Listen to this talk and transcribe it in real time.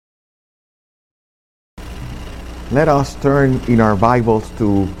Let us turn in our Bibles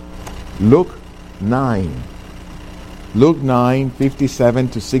to Luke 9. Luke 9, 57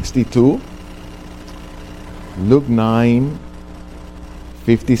 to 62. Luke 9,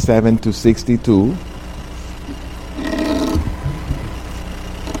 57 to 62.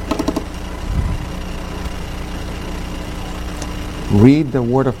 Read the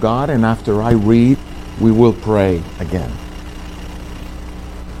Word of God, and after I read, we will pray again.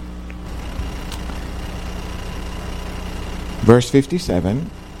 Verse 57,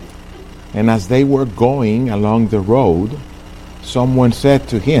 and as they were going along the road, someone said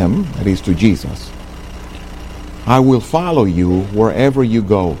to him, that is to Jesus, I will follow you wherever you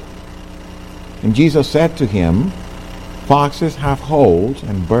go. And Jesus said to him, foxes have holes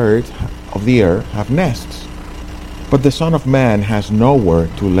and birds of the air have nests, but the Son of Man has nowhere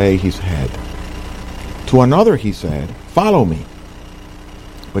to lay his head. To another he said, follow me.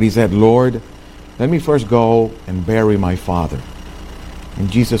 But he said, Lord, let me first go and bury my father. And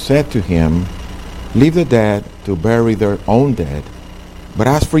Jesus said to him, leave the dead to bury their own dead, but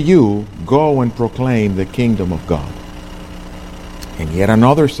as for you, go and proclaim the kingdom of God. And yet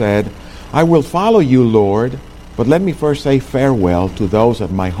another said, I will follow you, Lord, but let me first say farewell to those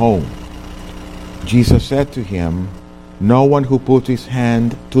at my home. Jesus said to him, no one who puts his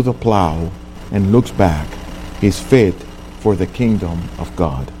hand to the plow and looks back is fit for the kingdom of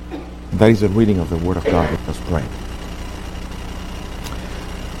God. That is the reading of the Word of God. Let us pray.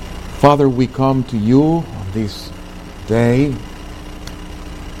 Father, we come to you on this day.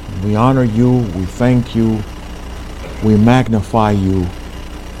 We honor you, we thank you, we magnify you,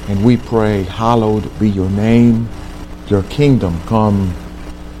 and we pray, hallowed be your name, your kingdom come,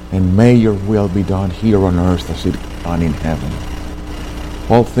 and may your will be done here on earth as it is done in heaven.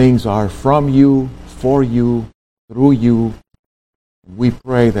 All things are from you, for you, through you. We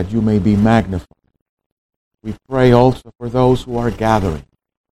pray that you may be magnified. We pray also for those who are gathering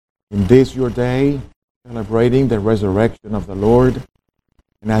in this your day, celebrating the resurrection of the Lord.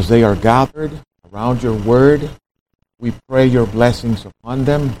 And as they are gathered around your word, we pray your blessings upon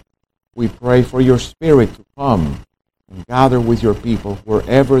them. We pray for your Spirit to come and gather with your people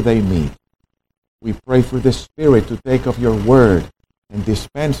wherever they meet. We pray for the Spirit to take of your word and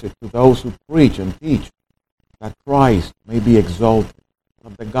dispense it to those who preach and teach, that Christ may be exalted,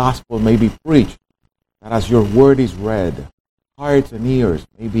 that the gospel may be preached, that as your word is read, hearts and ears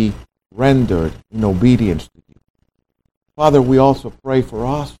may be rendered in obedience to you. Father, we also pray for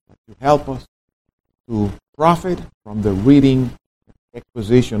us that you help us to profit from the reading and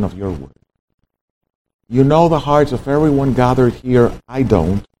exposition of your word. You know the hearts of everyone gathered here. I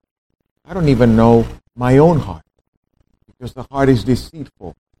don't even know my own heart, because the heart is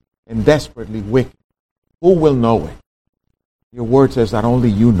deceitful and desperately wicked. Who will know it? Your word says that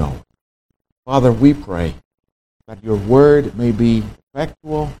only you know it. Father, we pray that your word may be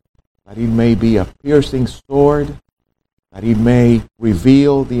effectual, that it may be a piercing sword, that it may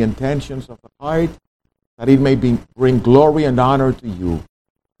reveal the intentions of the heart, that it may bring glory and honor to you,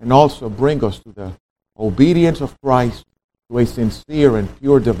 and also bring us to the obedience of Christ, to a sincere and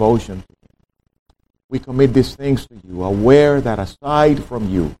pure devotion to him. We commit these things to you, aware that aside from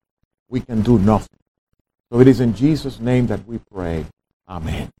you, we can do nothing. So it is in Jesus' name that we pray.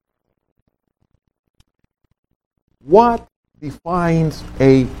 Amen. What defines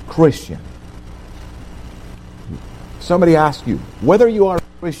a Christian? Somebody asks you, whether you are a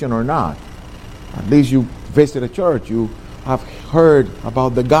Christian or not, at least you visit a church, you have heard about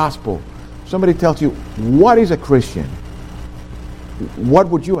the gospel. Somebody tells you, what is a Christian? What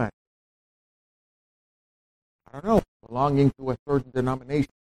would you answer? I don't know, belonging to a certain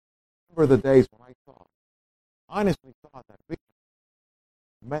denomination. I remember the days when I honestly thought that being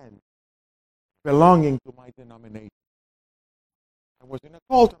meant belonging to my denomination. I was in a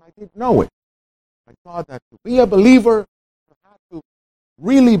cult and I didn't know it. I thought that to be a believer, you had to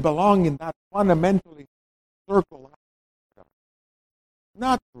really belong in that fundamentalist circle.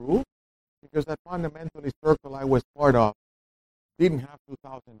 Not true, because that fundamentalist circle I was part of didn't have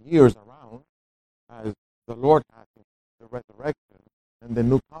 2,000 years around as the Lord had in the resurrection and the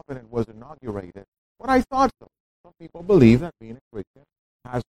new covenant was inaugurated. But I thought so. Some people believe that being a Christian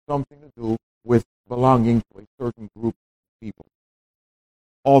has something to do with belonging to a certain group of people.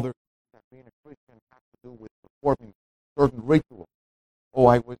 Others that being a Christian has to do with performing certain rituals. Oh,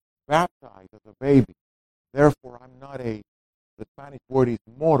 I was baptized as a baby. Therefore, I'm not the Spanish word is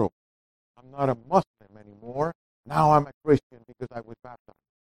moro. I'm not a Muslim anymore. Now I'm a Christian because I was baptized.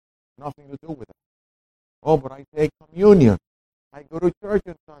 Nothing to do with it. Oh, but I take communion. I go to church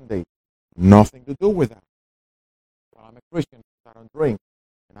on Sunday. Nothing to do with that. Well, I'm a Christian because I don't drink,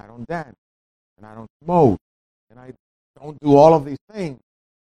 and I don't dance, and I don't smoke, and I don't do all of these things.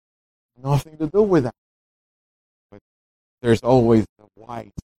 Nothing to do with that. But there's always the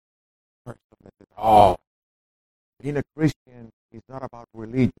wise person that says, oh, being a Christian is not about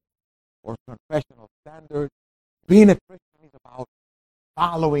religion or confessional standards. Being a Christian is about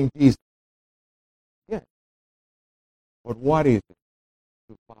following Jesus. Yes. But what is it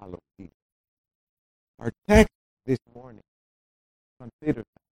to follow Jesus? Our text this morning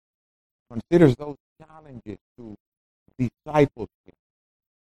considers those challenges to discipleship.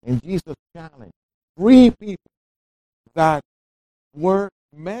 And Jesus challenged 3 people that were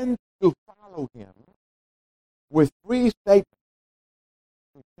meant to follow him with 3 statements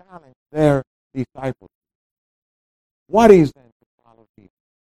to challenge their discipleship. What is then to follow Jesus?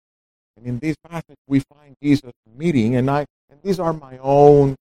 And in this passage we find Jesus meeting, and these are my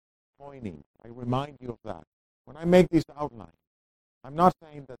own pointings. I remind you of that. When I make this outline, I'm not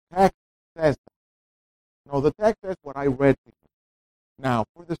saying the text says that. No, the text says what I read to you. Now,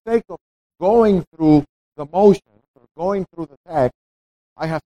 for the sake of going through the motions or going through the text, I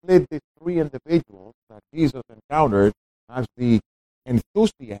have split these 3 individuals that Jesus encountered as the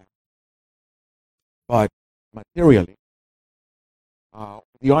enthusiast, but materially,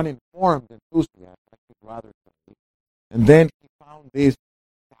 the uninformed enthusiast, I should rather say. And then he found this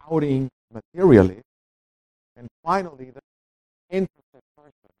doubting materialist, and finally the interested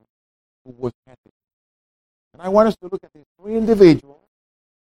person who was hesitant. And I want us to look at these 3 individuals,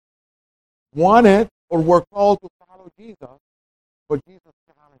 wanted or were called to follow Jesus, but Jesus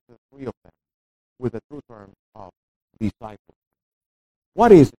challenged the 3 of them with the true term of discipleship.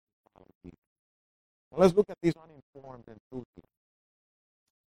 What is it to follow Jesus? Well, let's look at these uninformed enthusiasts.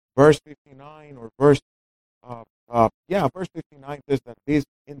 Verse 59 or verse 59 says that this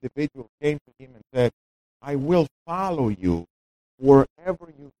individual came to him and said, I will follow you wherever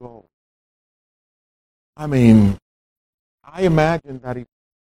you go. I mean, I imagine that if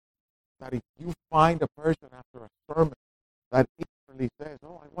you find a person after a sermon that eagerly says,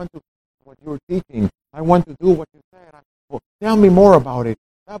 oh, I want to do what you're teaching, I want to do what you said, tell me more about it.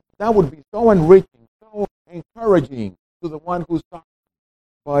 That would be so enriching, so encouraging to the one who's talking.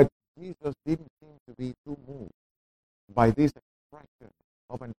 But Jesus didn't seem to be too moved by this expression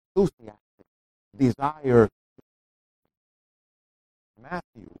of enthusiastic desire.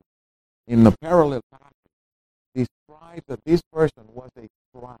 Matthew, in the parallel passage, describes that this person was a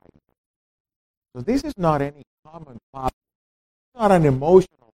scribe. So this is not any common person. It's not an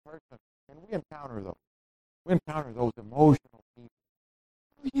emotional person. And we encounter those. We encounter those emotional people.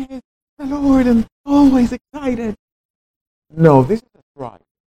 Oh, yes, the Lord, and always excited. No, this is a scribe.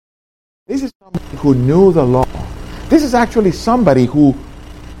 This is somebody who knew the law. This is actually somebody who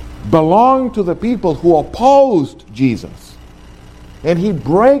belonged to the people who opposed Jesus. And he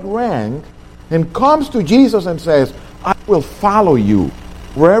breaks rank and comes to Jesus and says, I will follow you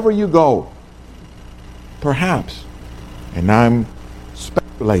wherever you go. Perhaps, and I'm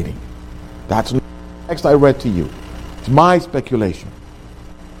speculating. That's not the text I read to you. It's my speculation.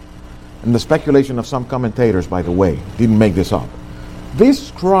 And the speculation of some commentators, by the way, didn't make this up. This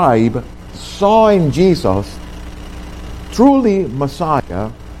scribe saw in Jesus truly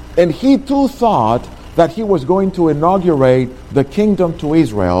Messiah, and he too thought that he was going to inaugurate the kingdom to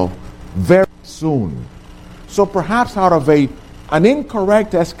Israel very soon. So perhaps out of an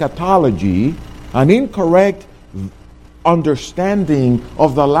incorrect eschatology, an incorrect understanding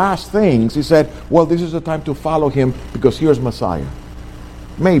of the last things, he said, well, this is the time to follow him because here's Messiah.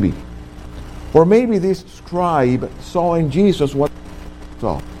 Maybe. Or maybe this scribe saw in Jesus what he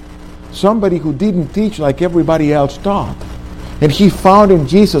saw. Somebody who didn't teach like everybody else taught. And he found in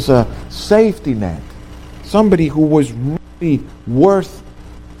Jesus a safety net. Somebody who was really worth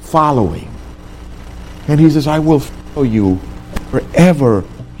following. And he says, I will follow you wherever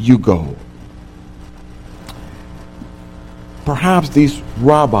you go. Perhaps this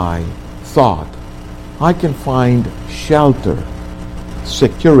rabbi thought, I can find shelter,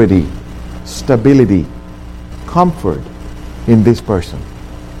 security, stability, comfort in this person.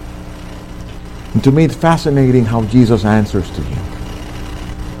 And to me, it's fascinating how Jesus answers to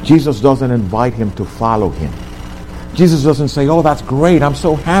him. Jesus doesn't invite him to follow him. Jesus doesn't say, oh, that's great. I'm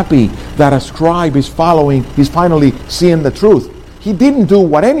so happy that a scribe is finally seeing the truth. He didn't do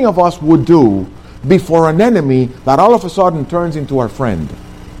what any of us would do before an enemy that all of a sudden turns into our friend.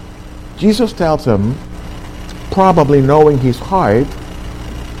 Jesus tells him, probably knowing his heart,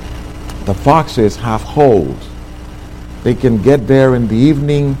 the foxes have holes. They can get there in the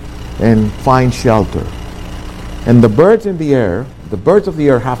evening and find shelter. And the birds of the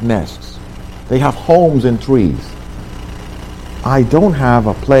air have nests. They have homes in trees. I don't have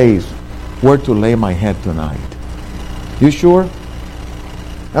a place where to lay my head tonight. You sure?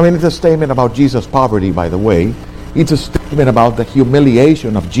 I mean, it's a statement about Jesus' poverty, by the way. It's a statement about the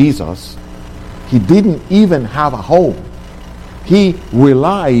humiliation of Jesus. He didn't even have a home. He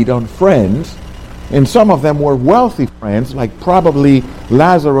relied on friends, and some of them were wealthy friends, like probably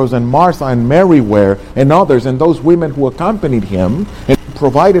Lazarus and Martha and Mary were, and others, and those women who accompanied him and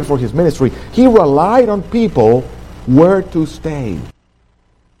provided for his ministry. He relied on people where to stay.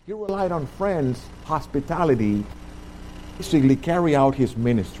 He relied on friends' hospitality, basically carry out his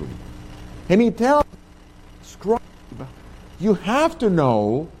ministry. And he tells Scribe, you have to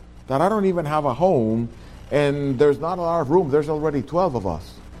know that I don't even have a home, and there's not a lot of room. There's already 12 of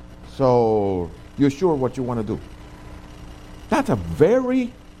us. So you're sure what you want to do? That's a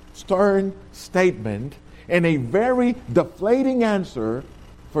very stern statement and a very deflating answer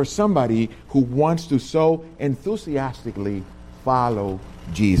for somebody who wants to so enthusiastically follow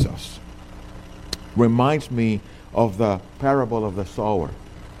Jesus. Reminds me of the parable of the sower.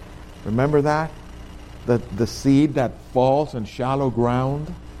 Remember that? The seed that falls in shallow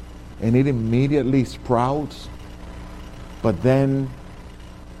ground and it immediately sprouts, but then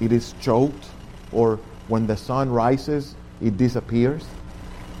it is choked, or when the sun rises, it disappears.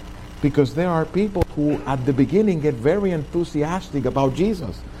 Because there are people who at the beginning get very enthusiastic about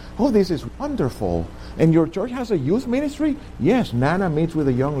Jesus. Oh, this is wonderful. And your church has a youth ministry? Yes, Nana meets with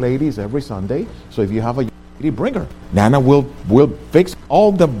the young ladies every Sunday. So if you have a young lady, bring her. Nana will fix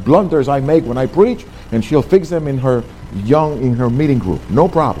all the blunders I make when I preach, and she'll fix them in her meeting group. No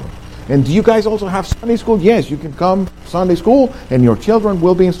problem. And do you guys also have Sunday school? Yes, you can come Sunday school and your children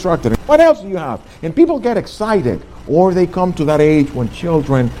will be instructed. And what else do you have? And people get excited, or they come to that age when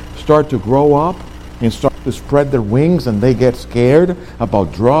children start to grow up and start to spread their wings, and they get scared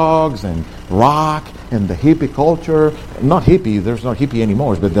about drugs and rock and the hippie culture. Not hippie, there's no hippie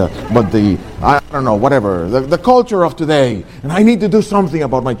anymore, but the I don't know, whatever, the culture of today. And I need to do something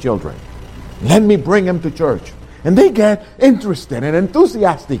about my children. Let me bring them to church. And they get interested and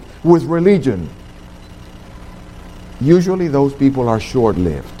enthusiastic with religion. Usually those people are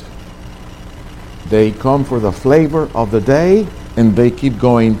short-lived. They come for the flavor of the day, and they keep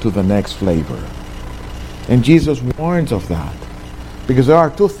going to the next flavor. And Jesus warns of that, because there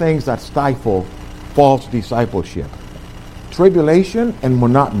are two things that stifle false discipleship: tribulation and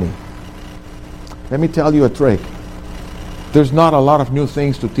monotony. Let me tell you a trick. There's not a lot of new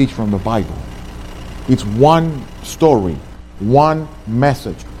things to teach from the Bible. It's one story, one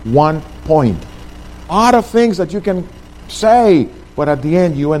message, one point. A lot of things that you can say, but at the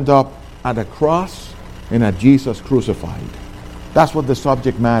end you end up at a cross and at Jesus crucified. That's what the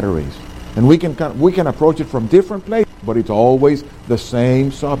subject matter is. And we can approach it from different places, but it's always the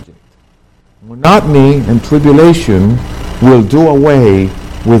same subject. Monotony and tribulation will do away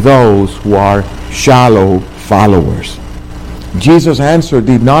with those who are shallow followers. Jesus' answer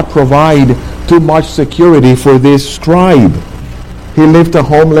did not provide too much security for this scribe. He lived a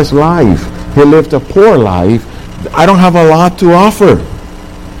homeless life. He lived a poor life. I don't have a lot to offer.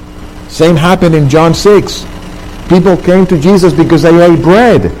 Same happened in John 6. People came to Jesus because they ate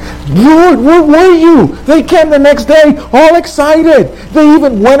bread. Lord, where were you? They came the next day all excited. They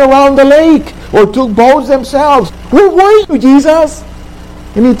even went around the lake or took boats themselves. Where were you, Jesus?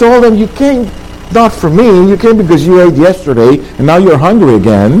 And he told them, you came not for me. You came because you ate yesterday and now you're hungry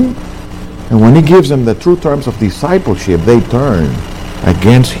again. And when he gives them the true terms of discipleship, they turn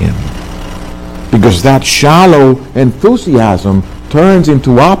against him. Because that shallow enthusiasm turns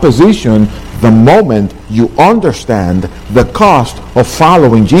into opposition the moment you understand the cost of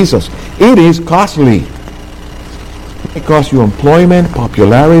following Jesus. It is costly. It costs you employment,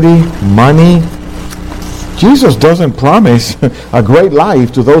 popularity, money. Jesus doesn't promise a great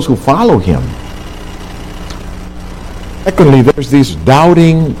life to those who follow him. Secondly, there's this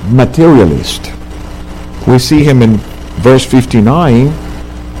doubting materialist. We see him in verse 59.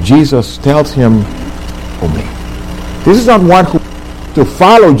 Jesus tells him, "Follow me." This is not one who to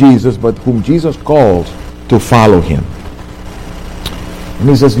follow Jesus, but whom Jesus calls to follow him. And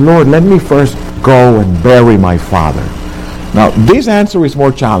he says, "Lord, let me first go and bury my father." Now, this answer is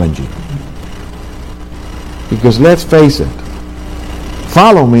more challenging. Because let's face it,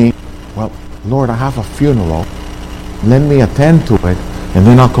 follow me. Well, Lord, I have a funeral. Let me attend to it, and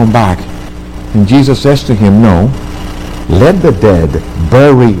then I'll come back. And Jesus says to him, no, let the dead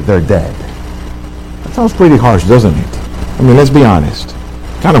bury their dead. That sounds pretty harsh, doesn't it? I mean, let's be honest.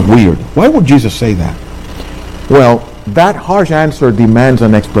 Kind of weird. Why would Jesus say that? Well, that harsh answer demands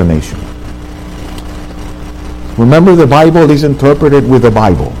an explanation. Remember, the Bible is interpreted with the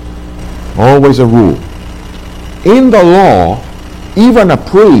Bible. Always a rule. In the law, even a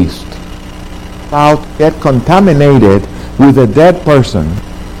priest about to get contaminated with a dead person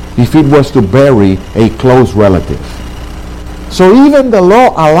if it was to bury a close relative. So even the law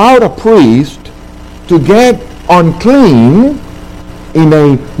allowed a priest to get unclean in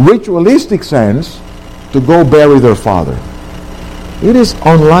a ritualistic sense to go bury their father. It is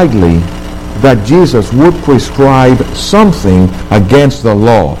unlikely that Jesus would prescribe something against the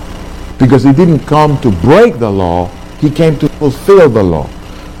law, because he didn't come to break the law, he came to fulfill the law.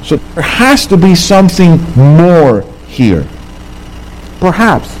 So there has to be something more here.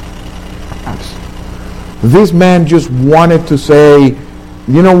 Perhaps this man just wanted to say,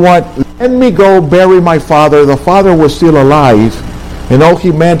 you know what, let me go bury my father. The father was still alive, and all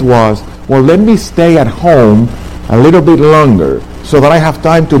he meant was, well, let me stay at home a little bit longer so that I have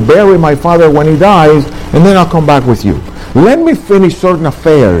time to bury my father when he dies, and then I'll come back with you. Let me finish certain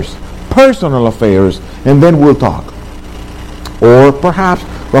affairs, personal affairs, and then we'll talk. Or perhaps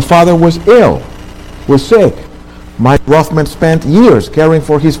the father was ill, was sick. Mike Rothman spent years caring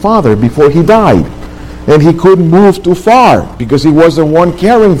for his father before he died, and he couldn't move too far because he was the one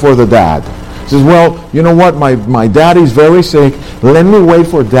caring for the dad. He says, well, you know what, my dad is very sick. Let me wait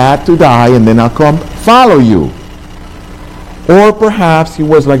for dad to die, and then I'll come follow you. Or perhaps he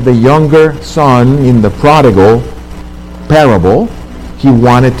was like the younger son in the prodigal parable. He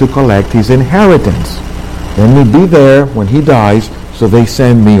wanted to collect his inheritance. Let me be there when he dies, so they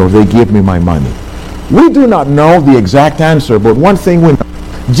send me or they give me my money. We do not know the exact answer, but one thing we know,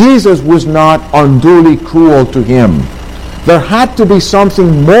 Jesus was not unduly cruel to him. There had to be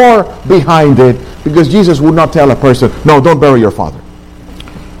something more behind it, because Jesus would not tell a person, no, don't bury your father.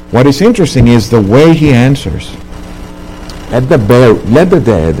 What is interesting is the way he answers. Let the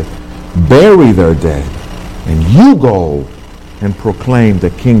dead bury their dead, and you go and proclaim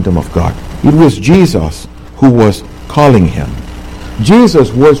the kingdom of God. It was Jesus who was calling him.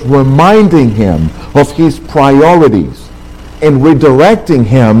 Jesus was reminding him of his priorities and redirecting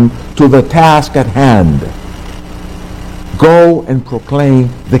him to the task at hand. Go and proclaim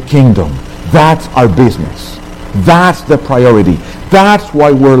the kingdom. That's our business. That's the priority. That's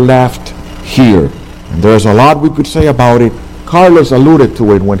why we're left here. And there's a lot we could say about it. Carlos alluded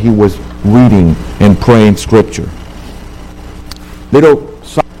to it when he was reading and praying scripture. Little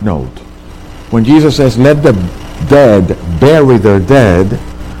side note. When Jesus says, let the dead bury their dead,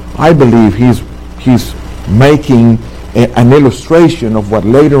 I believe he's making an illustration of what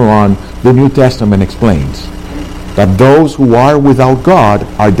later on the New Testament explains. That those who are without God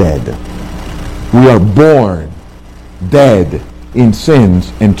are dead. We are born dead in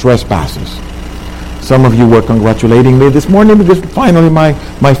sins and trespasses. Some of you were congratulating me this morning because finally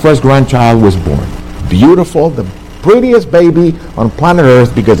my first grandchild was born. Beautiful, the prettiest baby on planet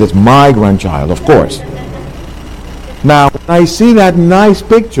Earth, because it's my grandchild, of course. Now, when I see that nice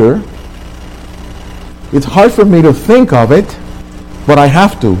picture, it's hard for me to think of it, but I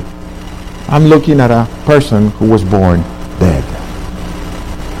have to. I'm looking at a person who was born dead.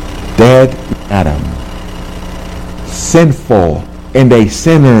 Dead Adam. Sinful and a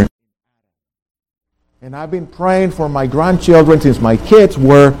sinner. And I've been praying for my grandchildren since my kids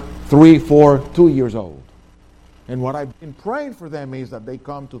were 3, 4, 2 years old. And what I've been praying for them is that they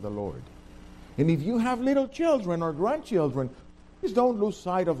come to the Lord. And if you have little children or grandchildren, please don't lose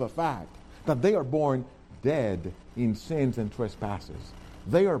sight of the fact that they are born dead in sins and trespasses.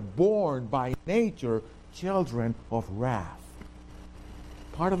 They are born by nature children of wrath.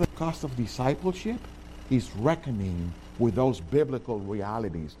 Part of the cost of discipleship is reckoning with those biblical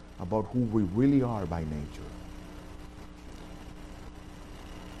realities about who we really are by nature.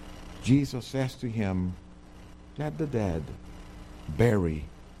 Jesus says to him, let the dead bury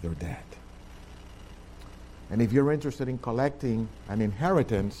their dead. And if you're interested in collecting an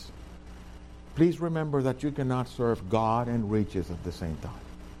inheritance, please remember that you cannot serve God and riches at the same time.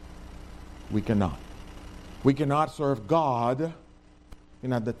 We cannot. We cannot serve God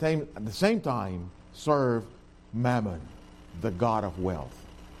and at the same time serve Mammon, the god of wealth.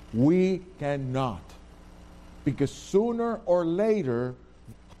 We cannot. Because sooner or later,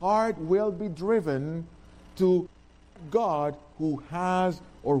 the heart will be driven to God, who has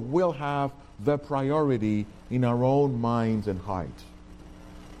or will have the priority in our own minds and hearts.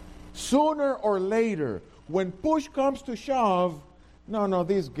 Sooner or later, when push comes to shove, no,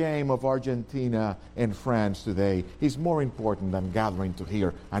 this game of Argentina and France today is more important than gathering to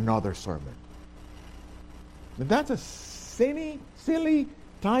hear another sermon. And that's a silly,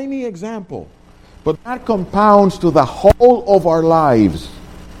 tiny example. But that compounds to the whole of our lives.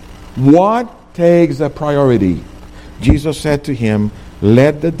 What takes the priority? Jesus said to him,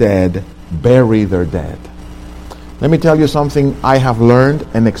 let the dead bury their dead. Let me tell you something I have learned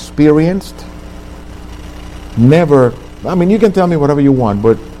and experienced never, I mean, you can tell me whatever you want,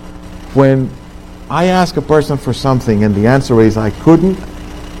 but when I ask a person for something and the answer is I couldn't,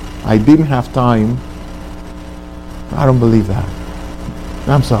 I didn't have time, I don't believe that.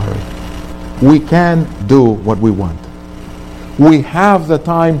 I'm sorry. We can do what we want. We have the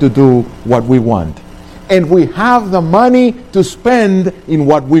time to do what we want. And we have the money to spend in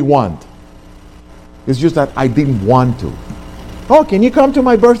what we want. It's just that I didn't want to. Oh, can you come to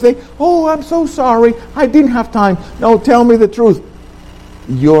my birthday? Oh, I'm so sorry. I didn't have time. No, tell me the truth.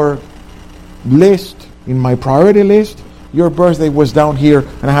 Your list, in my priority list, your birthday was down here,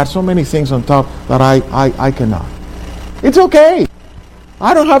 and I had so many things on top that I cannot. It's okay.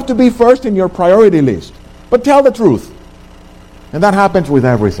 I don't have to be first in your priority list. But tell the truth. And that happens with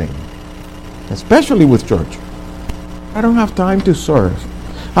everything. Especially with church. I don't have time to serve.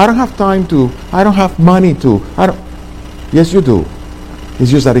 I don't have time to. I don't have money to. Yes, you do.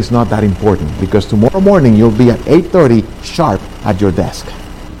 It's just that it's not that important, because tomorrow morning you'll be at 8:30 sharp at your desk.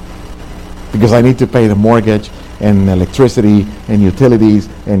 Because I need to pay the mortgage and electricity and utilities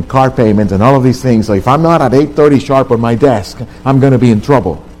and car payments and all of these things. So if I'm not at 8:30 sharp on my desk, I'm going to be in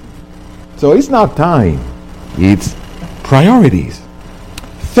trouble. So it's not time. It's priorities.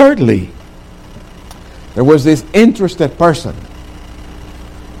 Thirdly, there was this interested person,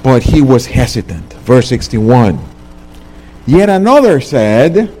 but he was hesitant. Verse 61. Yet another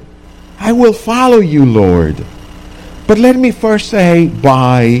said, I will follow you, Lord. But let me first say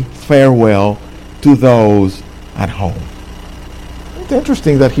bye, farewell to those at home. It's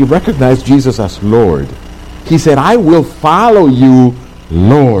interesting that he recognized Jesus as Lord. He said, I will follow you,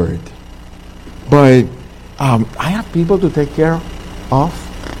 Lord. But I have people to take care of.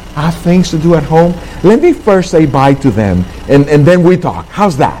 I have things to do at home. Let me first say bye to them, and then we talk.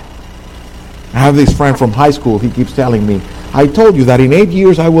 How's that? I have this friend from high school. He keeps telling me, I told you that in 8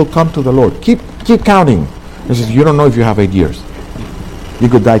 years I will come to the Lord. Keep counting. He says, you don't know if you have 8 years. You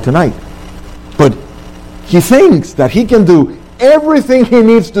could die tonight. But he thinks that he can do everything he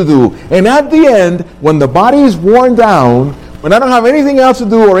needs to do. And at the end, when the body is worn down, when I don't have anything else to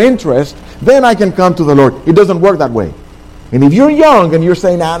do or interest, then I can come to the Lord. It doesn't work that way. And if you're young and you're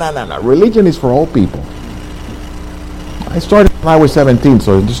saying, no, religion is for old people. I started when I was 17,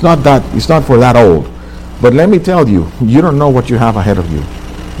 so it's not for that old. But let me tell you, you don't know what you have ahead of you.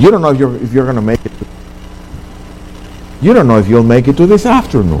 You don't know if you're going to make it. You don't know if you'll make it to this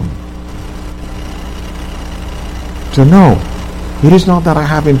afternoon. So no, it is not that I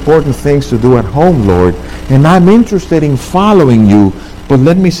have important things to do at home, Lord, and I'm interested in following you, but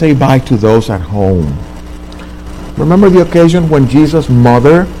let me say bye to those at home. Remember the occasion when Jesus'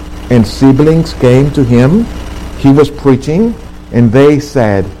 mother and siblings came to him? He was preaching, and they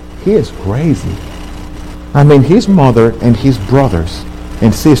said, he is crazy. I mean, his mother and his brothers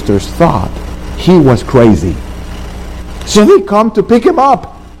and sisters thought he was crazy. So they come to pick him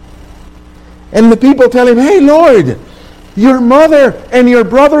up. And the people tell him, hey, Lord, your mother and your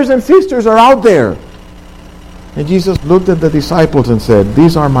brothers and sisters are out there. And Jesus looked at the disciples and said,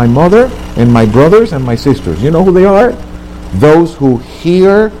 these are my mother and my brothers and my sisters. You know who they are? Those who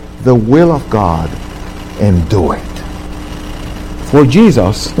hear the will of God and do it. For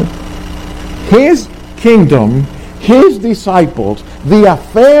Jesus, his kingdom, his disciples, the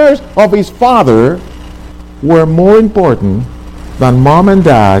affairs of his Father were more important than mom and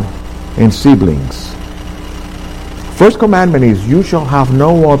dad and siblings. First commandment is, you shall have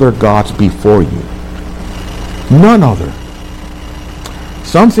no other gods before you. None other.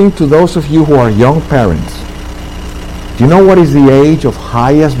 Something to those of you who are young parents. Do you know what is the age of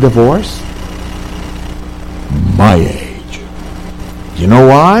highest divorce? My age. You know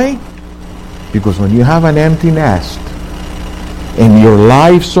why? Because when you have an empty nest and your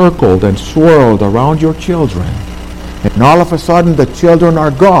life circled and swirled around your children, and all of a sudden the children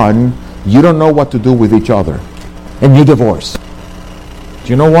are gone, you don't know what to do with each other. And you divorce. Do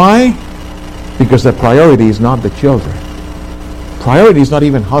you know why? Because the priority is not the children. Priority is not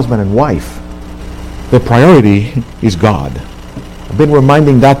even husband and wife. The priority is God. I've been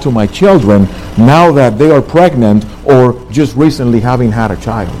reminding that to my children now that they are pregnant or just recently having had a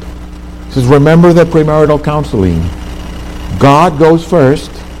child. It says, remember the premarital counseling. God goes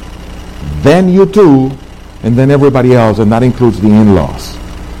first, then you two, and then everybody else, and that includes the in-laws.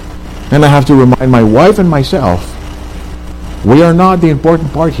 And I have to remind my wife and myself, we are not the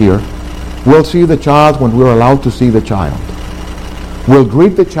important part here. We'll see the child when we're allowed to see the child. We'll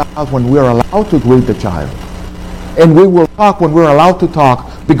greet the child when we're allowed to greet the child. And we will talk when we're allowed to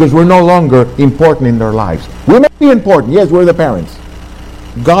talk, because we're no longer important in their lives. We may be important. Yes, we're the parents.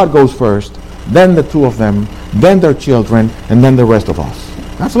 God goes first, then the two of them, then their children, and then the rest of us.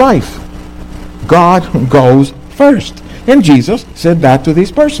 That's life. God goes first. And Jesus said that to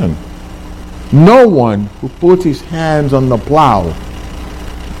this person. No one who puts his hands on the plow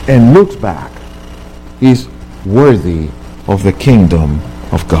and looks back is worthy of the kingdom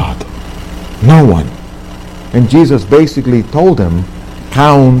of God. No one. And Jesus basically told him,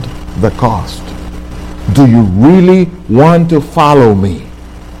 count the cost. Do you really want to follow me?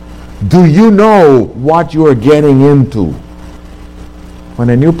 Do you know what you are getting into? When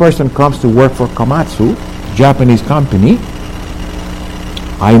a new person comes to work for Komatsu, Japanese company,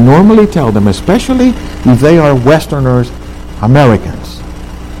 I normally tell them, especially if they are Westerners, Americans,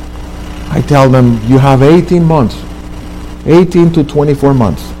 I tell them you have 18 to 24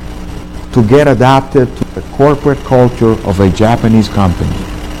 months to get adapted to the corporate culture of a Japanese company.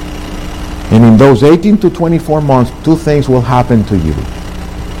 And in those 18 to 24 months, two things will happen to you.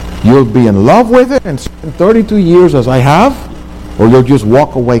 You'll be in love with it and spend 32 years as I have, or you'll just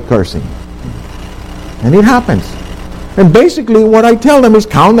walk away cursing. And it happens. And basically what I tell them is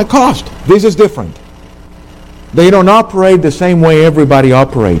count the cost. This is different. They don't operate the same way everybody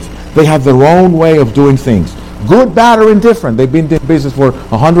operates. They have their own way of doing things. Good, bad, or indifferent. They've been in business for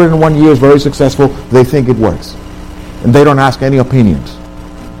 101 years, very successful. They think it works. And they don't ask any opinions.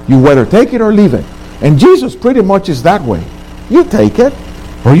 You whether take it or leave it. And Jesus pretty much is that way. You take it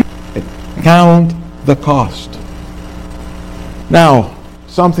or you leave it. Count the cost. Now,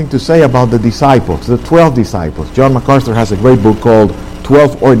 something to say about the disciples, the 12 disciples. John MacArthur has a great book called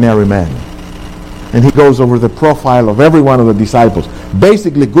 12 Ordinary Men. And he goes over the profile of every one of the disciples.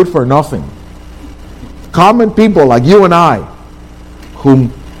 Basically good for nothing. Common people like you and I,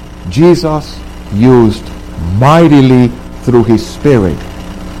 whom Jesus used mightily through his Spirit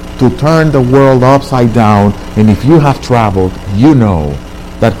to turn the world upside down. And if you have traveled, you know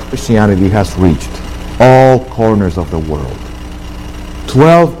that Christianity has reached all corners of the world.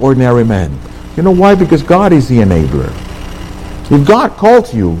 12 ordinary men. You know why? Because God is the enabler. If God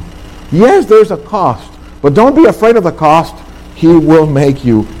calls you, yes, there's a cost, but don't be afraid of the cost. He will make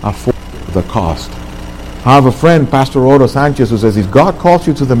you afford the cost. I have a friend, Pastor Otto Sanchez, who says if God calls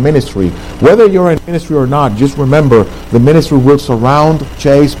you to the ministry, whether you're in ministry or not, just remember the ministry will surround,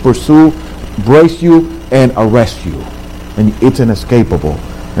 chase, pursue, brace you, and arrest you. And it's inescapable.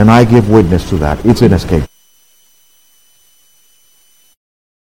 And I give witness to that. It's inescapable.